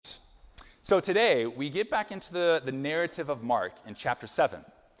So today, we get back into the narrative of Mark in chapter 7,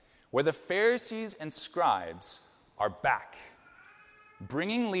 where the Pharisees and scribes are back,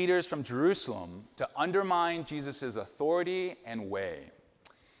 bringing leaders from Jerusalem to undermine Jesus' authority and way.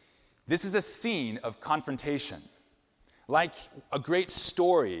 This is a scene of confrontation, like a great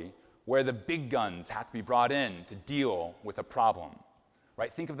story where the big guns have to be brought in to deal with a problem.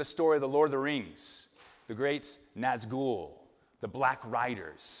 Right? Think of the story of the Lord of the Rings, the great Nazgul, the Black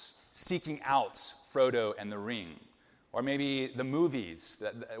Riders seeking out Frodo and the ring. Or maybe the movies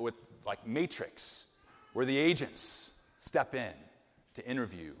with like Matrix, where the agents step in to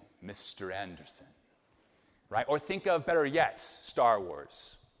interview Mr. Anderson. Right? Or think of, better yet, Star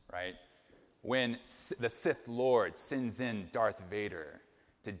Wars, right? When the Sith Lord sends in Darth Vader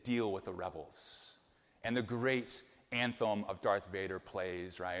to deal with the rebels. And the great anthem of Darth Vader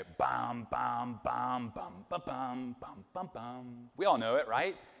plays, right? Bam, bam, bam, bam, bam, bam, bam, bam, bam. We all know it,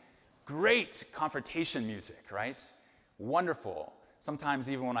 right? Great confrontation music, right? Wonderful. Sometimes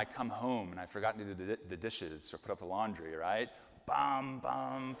even when I come home and I've forgotten to do the dishes or put up the laundry, right? Bam,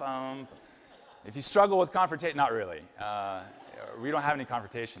 bam, bam. If you struggle with confrontation, not really. We don't have any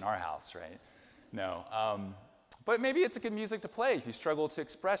confrontation in our house, right? No. But maybe it's a good music to play if you struggle to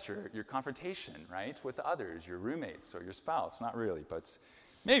express your confrontation, right, with others, your roommates or your spouse. Not really, but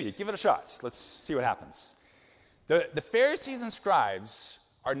maybe. Give it a shot. Let's see what happens. The Pharisees and scribes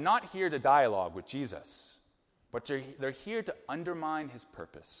are not here to dialogue with Jesus, but they're here to undermine his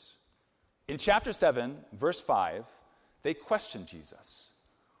purpose. In chapter 7, verse 5, they question Jesus.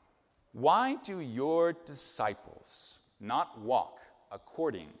 Why do your disciples not walk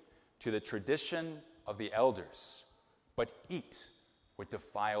according to the tradition of the elders, but eat with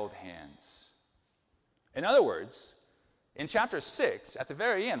defiled hands? In other words, in chapter 6, at the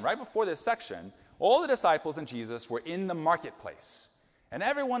very end, right before this section, all the disciples and Jesus were in the marketplace. And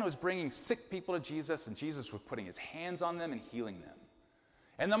everyone was bringing sick people to Jesus, and Jesus was putting his hands on them and healing them.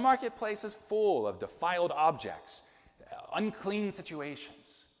 And the marketplace is full of defiled objects, unclean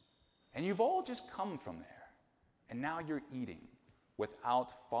situations. And you've all just come from there. And now you're eating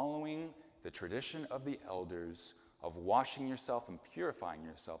without following the tradition of the elders of washing yourself and purifying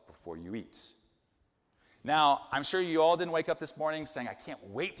yourself before you eat. Now, I'm sure you all didn't wake up this morning saying, I can't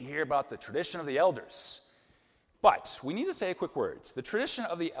wait to hear about the tradition of the elders. But we need to say a quick words. The tradition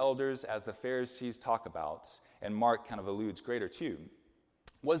of the elders, as the Pharisees talk about, and Mark kind of alludes greater to,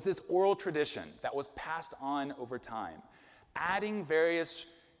 was this oral tradition that was passed on over time, adding various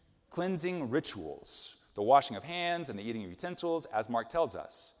cleansing rituals, the washing of hands and the eating of utensils, as Mark tells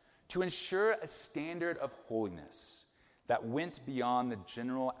us, to ensure a standard of holiness that went beyond the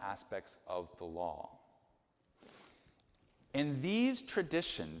general aspects of the law. And these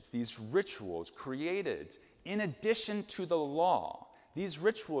traditions, these rituals created, in addition to the law, these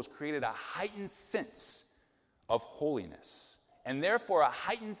rituals created a heightened sense of holiness, and therefore a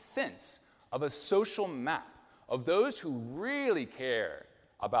heightened sense of a social map of those who really care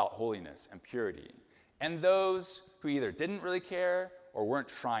about holiness and purity, and those who either didn't really care or weren't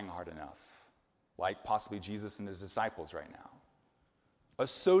trying hard enough, like possibly Jesus and his disciples right now. A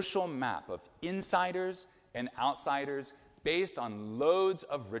social map of insiders and outsiders based on loads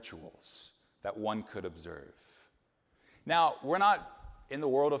of rituals that one could observe. Now, we're not in the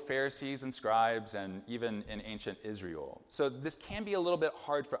world of Pharisees and scribes and even in ancient Israel, so this can be a little bit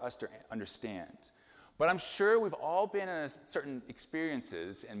hard for us to understand. But I'm sure we've all been in certain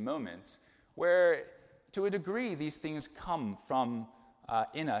experiences and moments where, to a degree, these things come from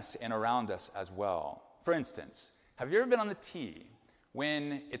in us and around us as well. For instance, have you ever been on the T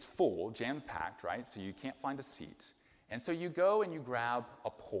when it's full, jam-packed, right? So you can't find a seat. And so you go and you grab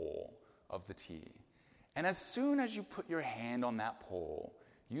a pole of the T. And as soon as you put your hand on that pole,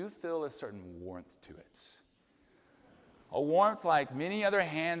 you feel a certain warmth to it. A warmth like many other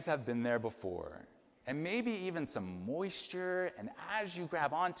hands have been there before. And maybe even some moisture. And as you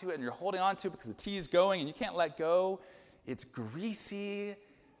grab onto it and you're holding onto it because the T is going and you can't let go, it's greasy.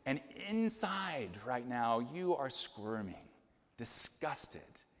 And inside right now, you are squirming, disgusted.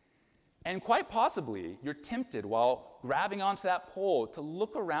 And quite possibly, you're tempted while grabbing onto that pole to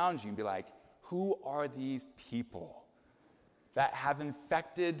look around you and be like, who are these people that have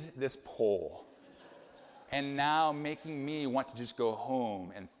infected this pole and now making me want to just go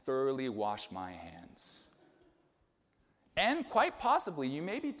home and thoroughly wash my hands? And quite possibly, you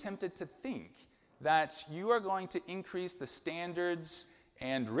may be tempted to think that you are going to increase the standards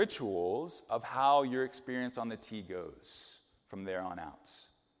and rituals of how your experience on the T goes from there on out.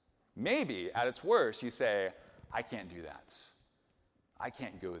 Maybe, at its worst, you say, I can't do that. I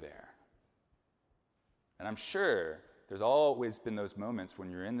can't go there. And I'm sure there's always been those moments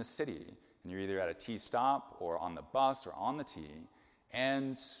when you're in the city and you're either at a T stop or on the bus or on the T,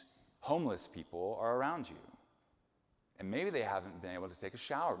 and homeless people are around you. And maybe they haven't been able to take a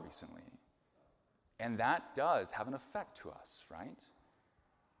shower recently. And that does have an effect to us, right?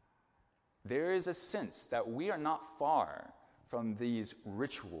 There is a sense that we are not far from these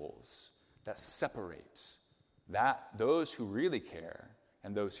rituals that separate those who really care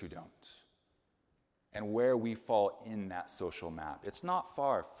and those who don't, and where we fall in that social map. It's not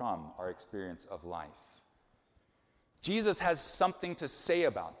far from our experience of life. Jesus has something to say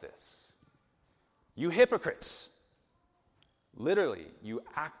about this. You hypocrites, literally, you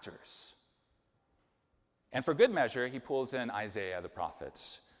actors. And for good measure, he pulls in Isaiah the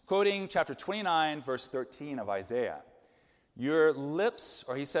prophet, quoting chapter 29, verse 13 of Isaiah. Your lips,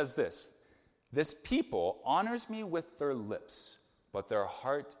 or he says this people honors me with their lips, but their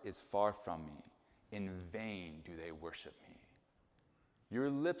heart is far from me. In vain do they worship me. Your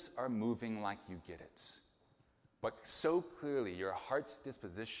lips are moving like you get it, but so clearly your heart's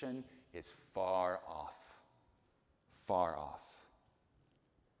disposition is far off. Far off.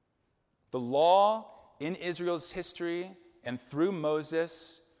 The law in Israel's history and through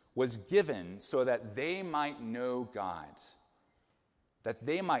Moses was given so that they might know God. That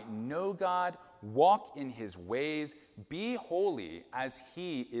they might know God, walk in his ways, be holy as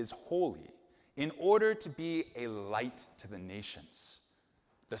he is holy, in order to be a light to the nations,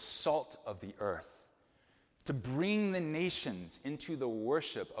 the salt of the earth, to bring the nations into the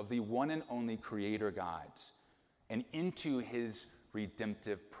worship of the one and only Creator God, and into his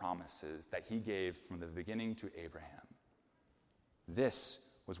redemptive promises that he gave from the beginning to Abraham. This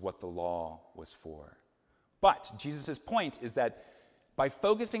was what the law was for. But Jesus' point is that by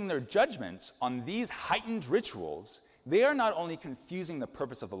focusing their judgments on these heightened rituals, they are not only confusing the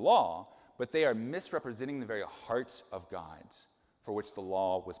purpose of the law, but they are misrepresenting the very heart of God for which the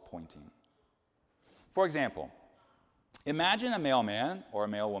law was pointing. For example, imagine a mailman or a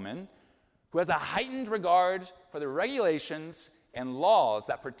mailwoman who has a heightened regard for the regulations and laws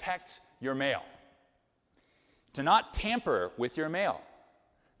that protect your mail, to not tamper with your mail,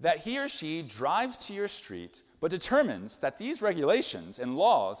 that he or she drives to your street but determines that these regulations and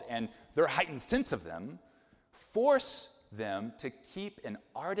laws and their heightened sense of them force them to keep an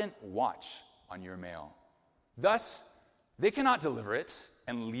ardent watch on your mail. Thus, they cannot deliver it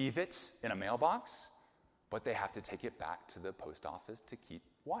and leave it in a mailbox, but they have to take it back to the post office to keep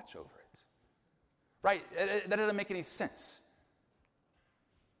watch over it. Right? That doesn't make any sense.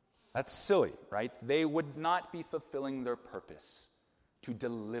 That's silly, right? They would not be fulfilling their purpose to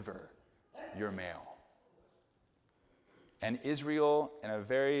deliver your mail. And Israel, in a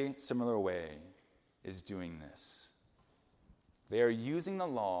very similar way, is doing this. They are using the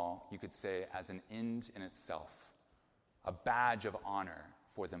law, you could say, as an end in itself, a badge of honor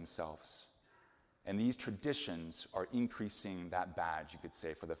for themselves. And these traditions are increasing that badge, you could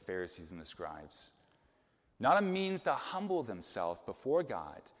say, for the Pharisees and the scribes. Not a means to humble themselves before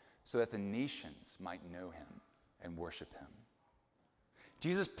God so that the nations might know him and worship him.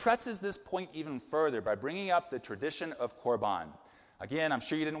 Jesus presses this point even further by bringing up the tradition of Korban. Again, I'm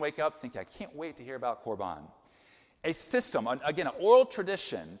sure you didn't wake up thinking, I can't wait to hear about Korban. A system, again, an oral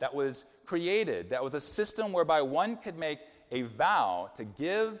tradition that was created, that was a system whereby one could make a vow to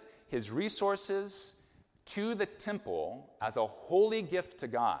give his resources to the temple as a holy gift to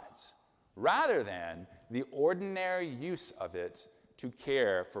God, rather than the ordinary use of it to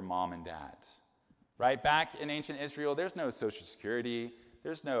care for mom and dad. Right? Back in ancient Israel, there's no Social Security,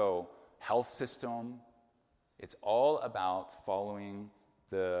 there's no health system. It's all about following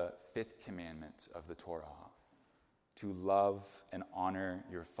the fifth commandment of the Torah, to love and honor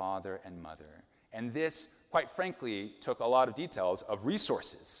your father and mother. And this, quite frankly, took a lot of details of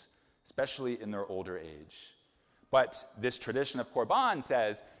resources, especially in their older age. But this tradition of Korban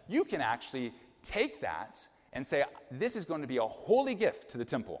says you can actually take that and say, this is going to be a holy gift to the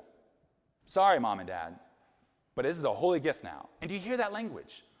temple. Sorry, mom and dad, but this is a holy gift now. And do you hear that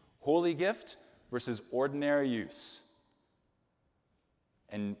language? Holy gift versus ordinary use.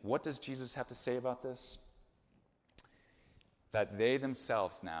 And what does Jesus have to say about this? That they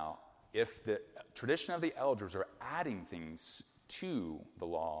themselves now, if the tradition of the elders are adding things to the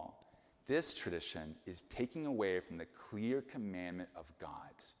law, this tradition is taking away from the clear commandment of God.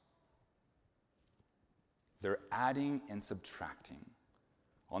 They're adding and subtracting.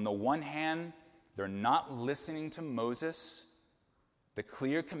 On the one hand, they're not listening to Moses, the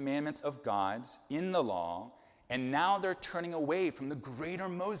clear commandments of God in the law, and now they're turning away from the greater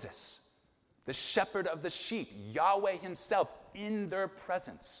Moses, the shepherd of the sheep, Yahweh himself, in their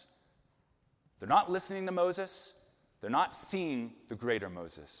presence. They're not listening to Moses. They're not seeing the greater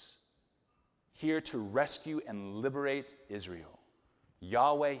Moses. here to rescue and liberate Israel.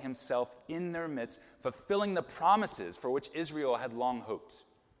 Yahweh himself in their midst, fulfilling the promises for which Israel had long hoped.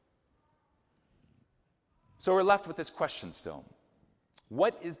 So we're left with this question still.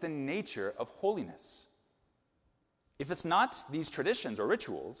 What is the nature of holiness? If it's not these traditions or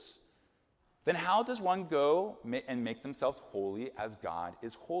rituals, then how does one go and make themselves holy as God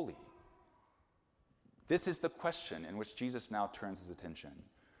is holy? This is the question in which Jesus now turns his attention.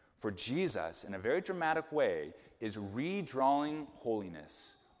 For Jesus, in a very dramatic way, is redrawing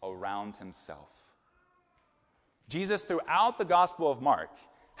holiness around himself. Jesus, throughout the Gospel of Mark,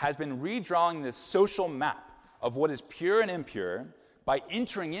 has been redrawing this social map of what is pure and impure by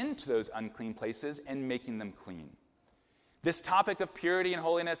entering into those unclean places and making them clean. This topic of purity and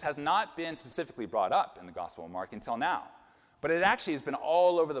holiness has not been specifically brought up in the Gospel of Mark until now, but it actually has been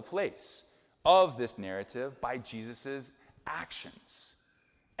all over the place of this narrative by Jesus' actions.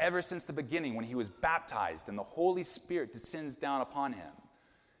 Ever since the beginning, when he was baptized and the Holy Spirit descends down upon him,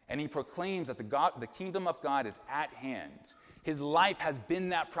 and he proclaims that the kingdom of God is at hand, his life has been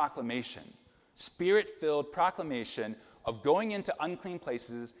that proclamation, Spirit-filled proclamation of going into unclean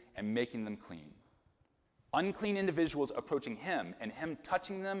places and making them clean. Unclean individuals approaching him and him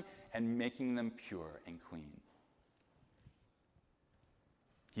touching them and making them pure and clean.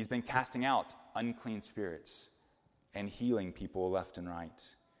 He's been casting out unclean spirits and healing people left and right.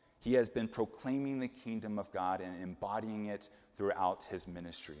 He has been proclaiming the kingdom of God and embodying it throughout his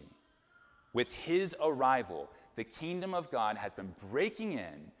ministry. With his arrival, the kingdom of God has been breaking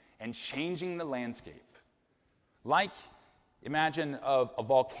in and changing the landscape. Like, imagine a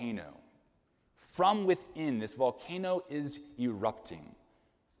volcano. From within, this volcano is erupting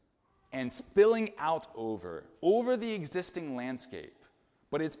and spilling out over the existing landscape.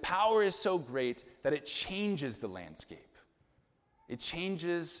 But its power is so great that it changes the landscape. It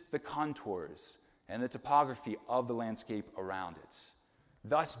changes the contours and the topography of the landscape around it.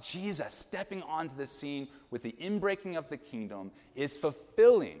 Thus, Jesus, stepping onto the scene with the inbreaking of the kingdom, is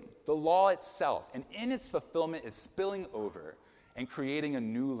fulfilling the law itself, and in its fulfillment is spilling over and creating a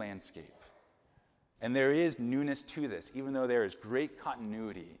new landscape. And there is newness to this, even though there is great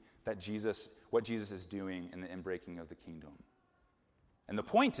continuity that what Jesus is doing in the inbreaking of the kingdom. And the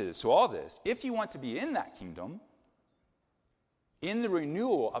point is, to all this, if you want to be in that kingdom, in the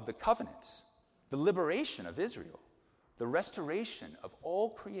renewal of the covenant, the liberation of Israel, the restoration of all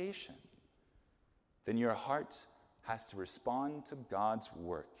creation, then your heart has to respond to God's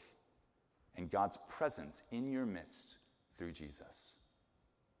work and God's presence in your midst through Jesus.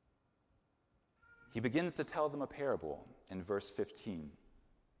 He begins to tell them a parable in verse 15,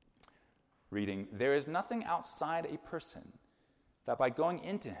 reading, "There is nothing outside a person that by going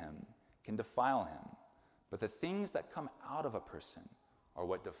into him can defile him, but the things that come out of a person are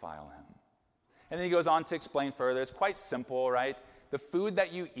what defile him." And then he goes on to explain further. It's quite simple, right? The food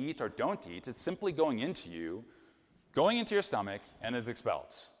that you eat or don't eat, it's simply going into your stomach, and is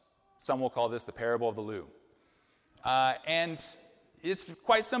expelled. Some will call this the parable of the loo. And it's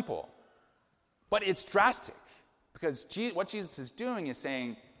quite simple. But it's drastic, because what Jesus is doing is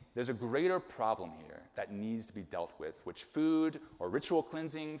saying there's a greater problem here that needs to be dealt with, which food or ritual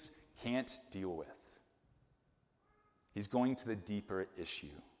cleansings can't deal with. He's going to the deeper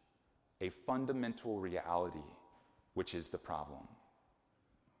issue, a fundamental reality, which is the problem.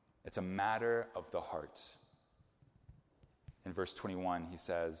 It's a matter of the heart. In verse 21, he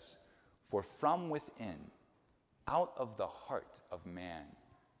says, "For from within, out of the heart of man,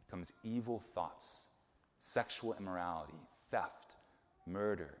 comes evil thoughts, sexual immorality, theft,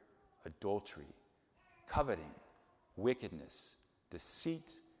 murder, adultery, coveting, wickedness,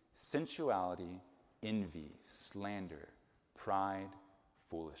 deceit, sensuality, envy, slander, pride,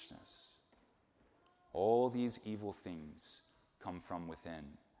 foolishness. All these evil things come from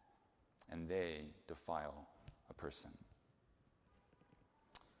within, and they defile a person."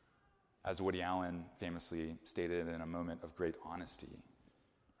 As Woody Allen famously stated in a moment of great honesty,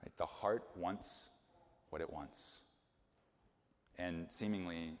 right, the heart wants what it wants, and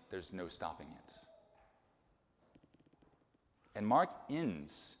seemingly there's no stopping it. And Mark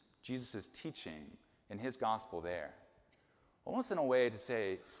ends Jesus' teaching in his gospel there, almost in a way to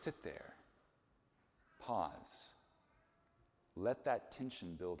say, sit there, pause, let that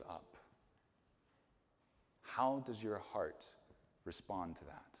tension build up. How does your heart respond to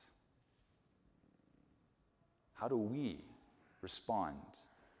that? How do we respond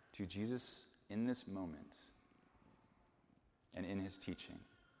to Jesus in this moment and in his teaching,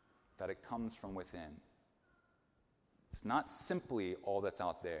 that it comes from within? It's not simply all that's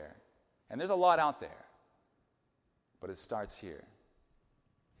out there. And there's a lot out there. But it starts here.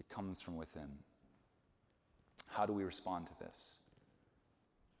 It comes from within. How do we respond to this?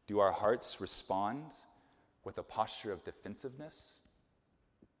 Do our hearts respond with a posture of defensiveness?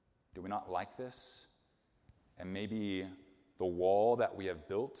 Do we not like this? And maybe the wall that we have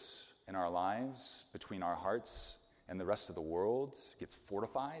built in our lives between our hearts and the rest of the world gets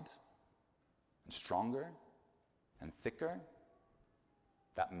fortified and stronger and thicker.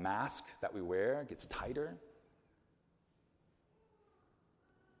 That mask that we wear gets tighter.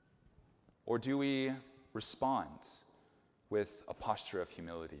 Or do we respond with a posture of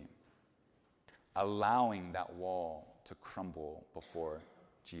humility, allowing that wall to crumble before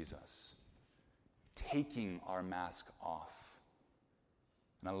Jesus, taking our mask off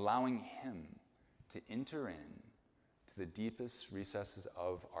and allowing him to enter in to the deepest recesses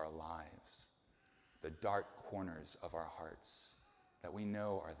of our lives, the dark corners of our hearts that we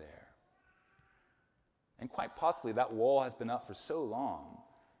know are there. And quite possibly that wall has been up for so long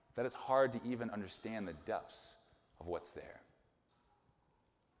that it's hard to even understand the depths of what's there.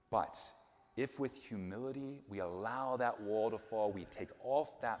 But if with humility we allow that wall to fall, we take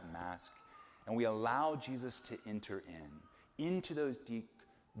off that mask, and we allow Jesus to enter into those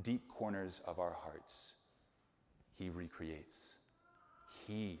deep corners of our hearts, he recreates.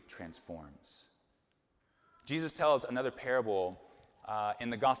 He transforms. Jesus tells another parable in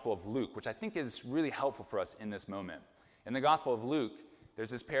the Gospel of Luke, which I think is really helpful for us in this moment. In the Gospel of Luke,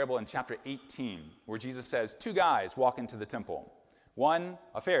 there's this parable in chapter 18 where Jesus says, 2 guys walk into the temple. One,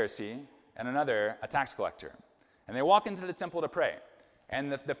 a Pharisee, and another, a tax collector. And they walk into the temple to pray.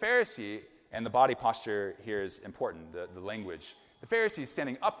 And the Pharisee, and the body posture here is important, the language. The Pharisee is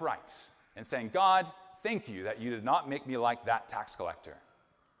standing upright and saying, God, thank you that you did not make me like that tax collector.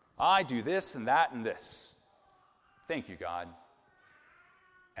 I do this and that and this. Thank you, God.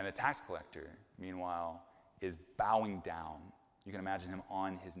 And the tax collector, meanwhile, is bowing down. You can imagine him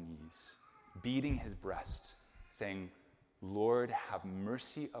on his knees, beating his breast, saying, Lord, have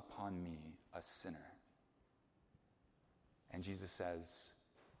mercy upon me, a sinner. And Jesus says,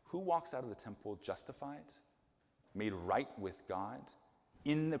 who walks out of the temple justified, made right with God,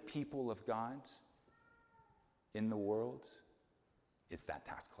 in the people of God, in the world? It's that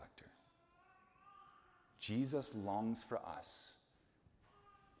tax collector. Jesus longs for us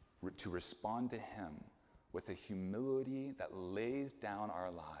to respond to him with a humility that lays down our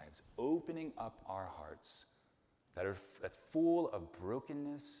lives, opening up our hearts that's full of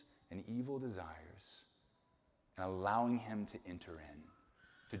brokenness and evil desires, and allowing him to enter in,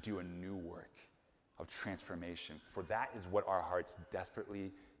 to do a new work of transformation. For that is what our hearts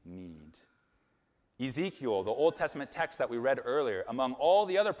desperately need. Ezekiel, the Old Testament text that we read earlier, among all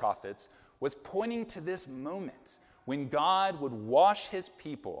the other prophets, was pointing to this moment when God would wash his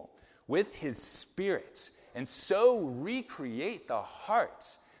people with his Spirit and so recreate the heart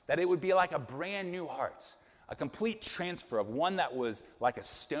that it would be like a brand new heart, a complete transfer of one that was like a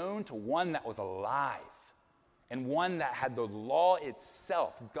stone to one that was alive, and one that had the law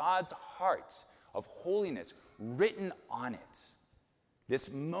itself, God's heart of holiness, written on it.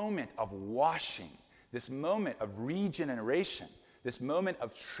 This moment of washing, this moment of regeneration, this moment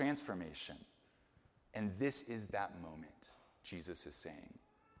of transformation. And this is that moment, Jesus is saying,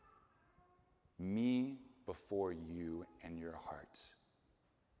 me before you and your heart.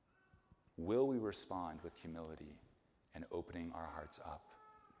 Will we respond with humility and opening our hearts up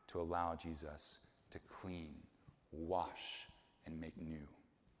to allow Jesus to clean, wash, and make new?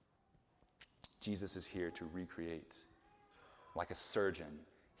 Jesus is here to recreate. Like a surgeon,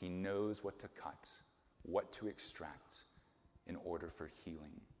 he knows what to cut, what to extract in order for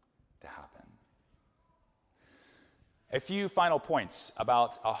healing to happen. A few final points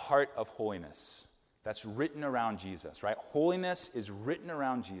about a heart of holiness that's written around Jesus, right? Holiness is written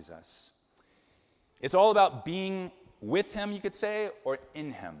around Jesus. It's all about being with him, you could say, or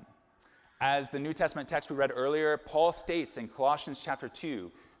in him. As the New Testament text we read earlier, Paul states in Colossians chapter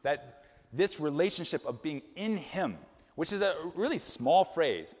 2 that this relationship of being in him, which is a really small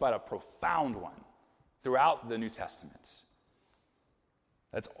phrase, but a profound one throughout the New Testament.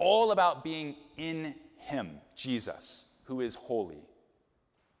 That's all about being in him, Jesus, who is holy.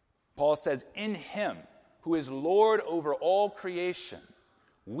 Paul says, in him, who is Lord over all creation,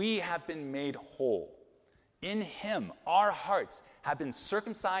 we have been made whole. In him, our hearts have been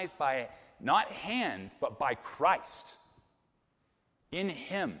circumcised by not hands, but by Christ. In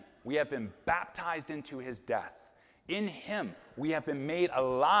him, we have been baptized into his death. In him, we have been made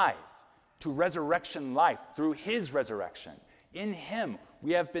alive to resurrection life through his resurrection. In him,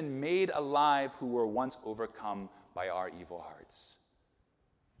 we have been made alive who were once overcome by our evil hearts.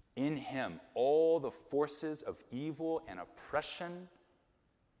 In him, all the forces of evil and oppression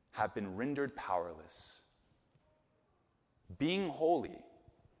have been rendered powerless. Being holy,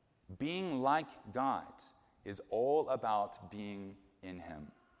 being like God, is all about being in him.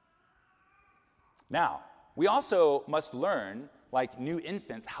 Now, we also must learn, like new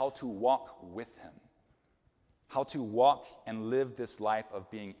infants, how to walk with him, how to walk and live this life of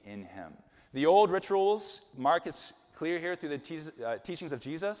being in him. The old rituals, Mark is clear here through the teachings of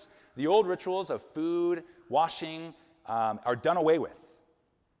Jesus, the old rituals of food, washing, are done away with.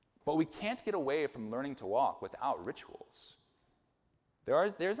 But we can't get away from learning to walk without rituals.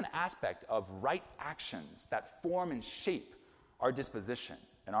 There's an aspect of right actions that form and shape our disposition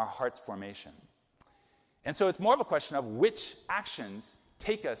and our heart's formation. And so it's more of a question of which actions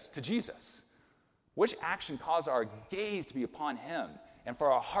take us to Jesus. Which action cause our gaze to be upon him and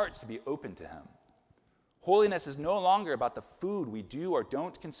for our hearts to be open to him? Holiness is no longer about the food we do or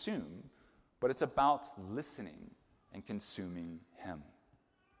don't consume, but it's about listening and consuming him.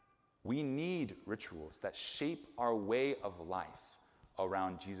 We need rituals that shape our way of life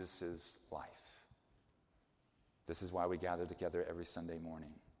around Jesus' life. This is why we gather together every Sunday morning.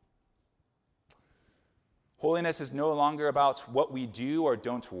 Holiness is no longer about what we do or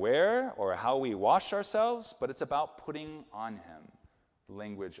don't wear or how we wash ourselves, but it's about putting on him, the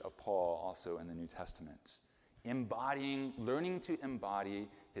language of Paul also in the New Testament. Learning to embody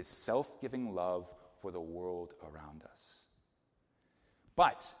his self-giving love for the world around us.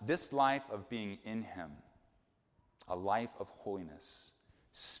 But this life of being in him, a life of holiness,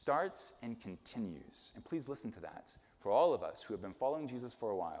 starts and continues. And please listen to that. For all of us who have been following Jesus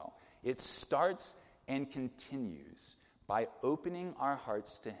for a while, it starts and continues by opening our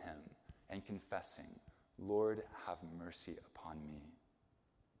hearts to him and confessing, Lord, have mercy upon me.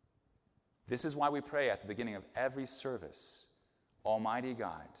 This is why we pray at the beginning of every service, Almighty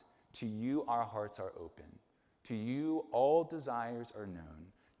God, to you our hearts are open. To you all desires are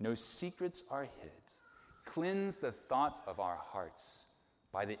known. No secrets are hid. Cleanse the thoughts of our hearts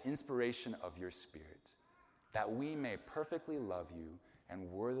by the inspiration of your Spirit, that we may perfectly love you and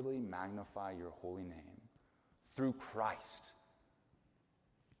worthily magnify your holy name through Christ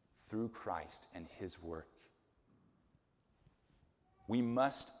and his work. We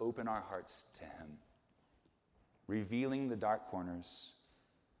must open our hearts to him, revealing the dark corners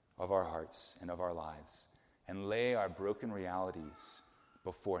of our hearts and of our lives, and lay our broken realities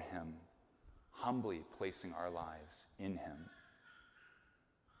before him, humbly placing our lives in him.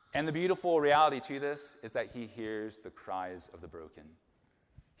 And the beautiful reality to this is that he hears the cries of the broken.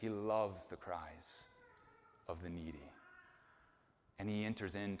 He loves the cries of the needy. And he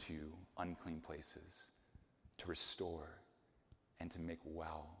enters into unclean places to restore and to make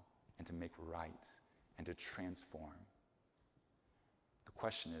well and to make right and to transform. The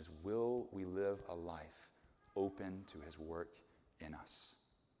question is, will we live a life open to his work in us?